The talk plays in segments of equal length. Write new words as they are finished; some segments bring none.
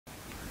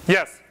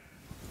Yes?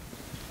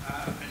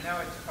 I know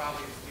it's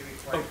probably a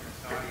stupid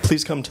question.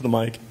 Please come to the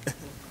mic.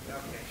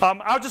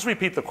 Okay. I'll just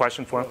repeat the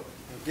question for him.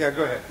 Yeah,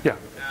 go ahead. Yeah.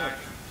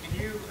 Can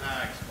you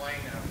explain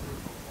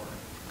proof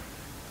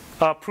of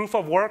work? Proof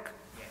of work?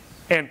 Yes.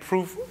 And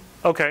proof,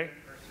 okay.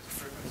 Versus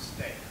proof of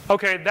stake.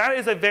 Okay, that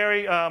is a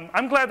very,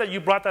 I'm glad that you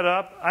brought that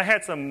up. I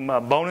had some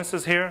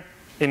bonuses here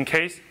in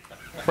case,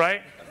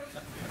 right?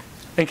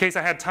 In case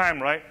I had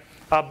time, right?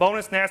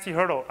 Bonus nasty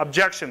hurdle,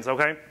 objections,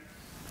 okay?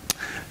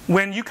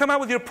 When you come out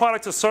with your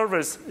product or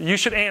service, you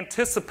should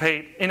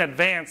anticipate in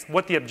advance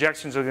what the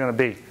objections are going to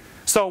be.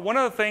 So one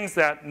of the things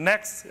that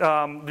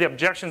the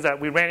objections that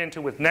we ran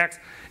into with Next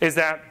is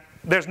that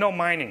there's no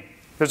mining.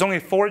 There's only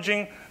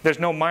forging, there's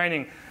no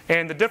mining.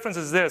 And the difference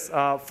is this,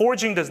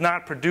 forging does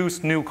not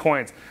produce new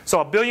coins. So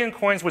 1 billion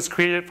coins was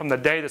created from the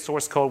day the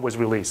source code was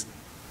released.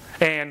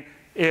 And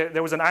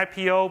there was an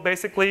IPO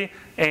basically,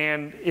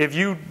 and if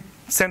you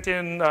sent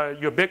in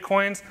your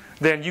Bitcoins,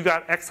 then you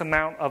got X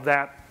amount of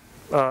that,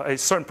 a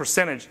certain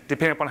percentage,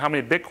 depending upon how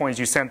many Bitcoins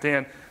you sent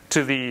in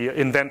to the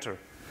inventor.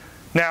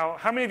 Now,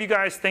 how many of you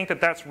guys think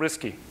that that's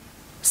risky?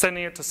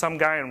 Sending it to some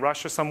guy in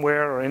Russia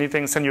somewhere or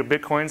anything, send your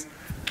Bitcoins?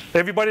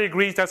 Everybody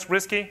agrees that's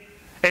risky?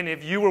 And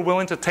if you were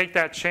willing to take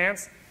that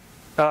chance,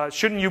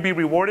 shouldn't you be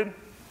rewarded?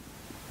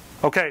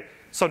 Okay,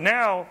 so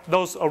now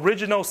those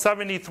original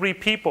 73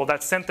 people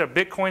that sent their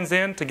Bitcoins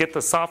in to get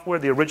the software,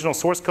 the original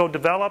source code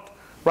developed,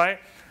 right?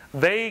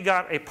 They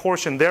got a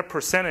portion, their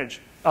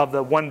percentage of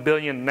the 1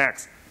 billion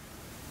Next.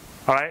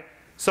 All right?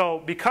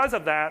 So because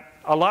of that,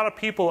 a lot of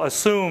people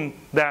assume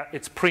that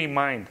it's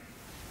pre-mined,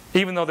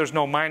 even though there's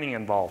no mining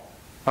involved.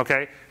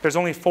 Okay? There's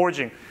only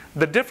forging.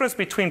 The difference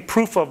between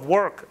proof of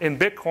work in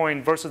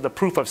Bitcoin versus the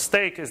proof of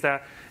stake is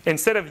that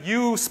instead of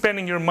you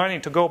spending your money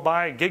to go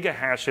buy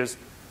gigahashes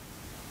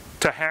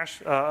to hash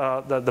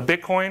the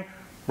Bitcoin,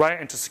 right,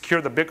 and to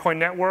secure the Bitcoin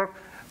network,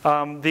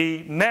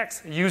 the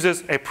Next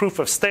uses a proof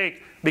of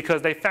stake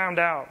because they found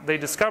out, they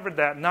discovered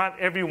that not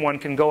everyone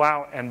can go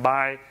out and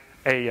buy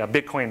a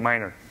Bitcoin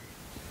miner.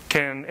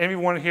 Can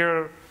anyone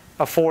here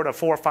afford a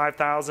 $4,000 or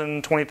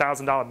 $5,000,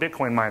 $20,000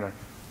 Bitcoin miner?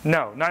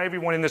 No, not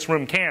everyone in this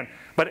room can.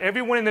 But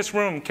everyone in this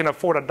room can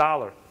afford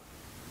 $1,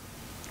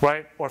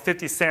 right? Or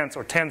 50 cents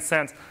or 10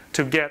 cents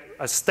to get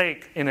a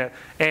stake in it.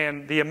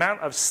 And the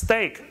amount of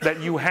stake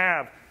that you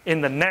have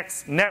in the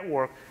Next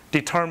network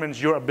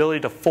determines your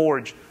ability to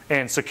forge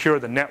and secure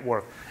the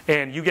network.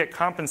 And you get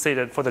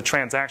compensated for the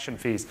transaction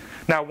fees.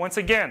 Now, once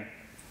again,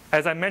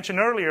 as I mentioned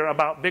earlier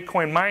about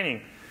Bitcoin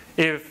mining,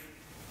 if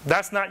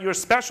that's not your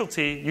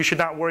specialty, you should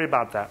not worry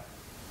about that.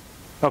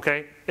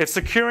 Okay? If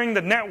securing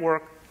the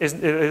network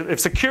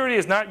if security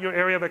is not your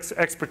area of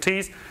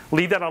expertise,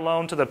 leave that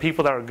alone to the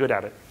people that are good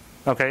at it.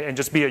 Okay? And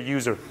just be a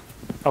user.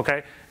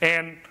 Okay?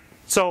 And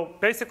so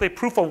basically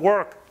proof of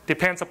work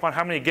depends upon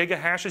how many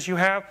gigahashes you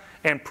have,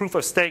 and proof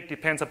of stake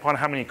depends upon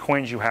how many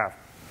coins you have.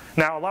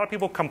 Now, a lot of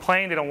people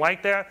complain they don't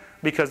like that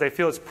because they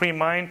feel it's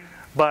pre-mined,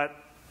 but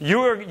you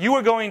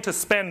are going to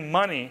spend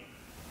money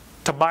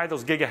to buy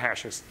those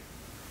gigahashes.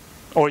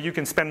 Or you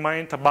can spend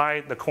money to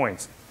buy the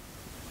coins.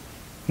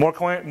 More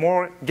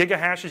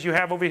gigahashes you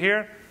have over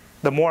here,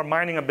 the more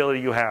mining ability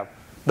you have.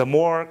 The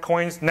more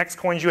coins, Next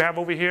coins you have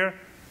over here,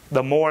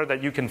 the more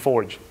that you can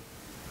forge.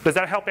 Does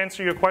that help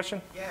answer your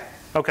question? Yes.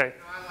 Okay.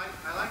 No,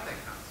 I like that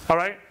concept. All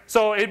right.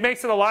 So it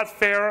makes it a lot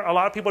fairer. A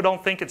lot of people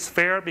don't think it's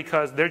fair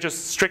because they're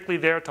just strictly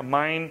there to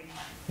mine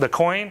the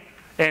coin.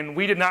 And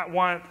we did not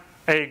want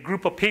a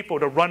group of people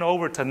to run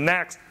over to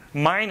Next,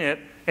 mine it,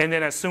 and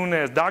then as soon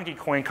as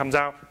Dogecoin comes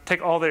out,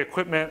 take all the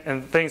equipment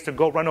and things to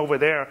go run over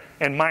there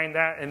and mine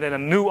that, and then a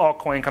new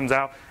altcoin comes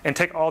out and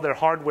take all their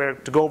hardware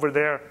to go over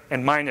there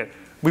and mine it.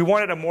 We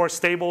wanted a more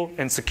stable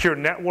and secure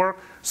network,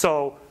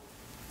 so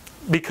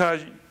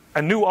because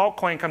a new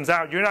altcoin comes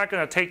out, you're not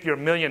going to take your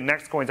million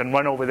Next coins and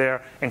run over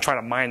there and try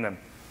to mine them.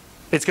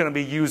 It's going to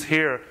be used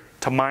here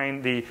to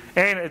mine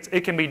and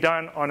it can be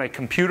done on a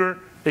computer.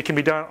 It can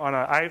be done on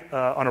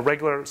a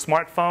regular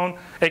smartphone.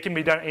 It can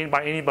be done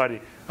by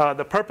anybody.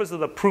 The purpose of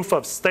the proof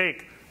of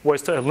stake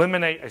was to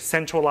eliminate a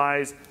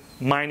centralized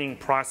mining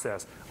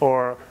process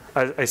or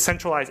a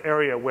centralized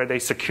area where they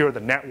secure the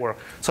network.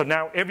 So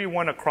now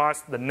everyone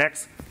across the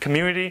Next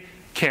community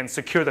can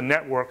secure the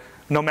network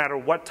no matter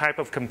what type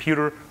of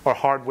computer or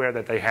hardware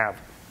that they have.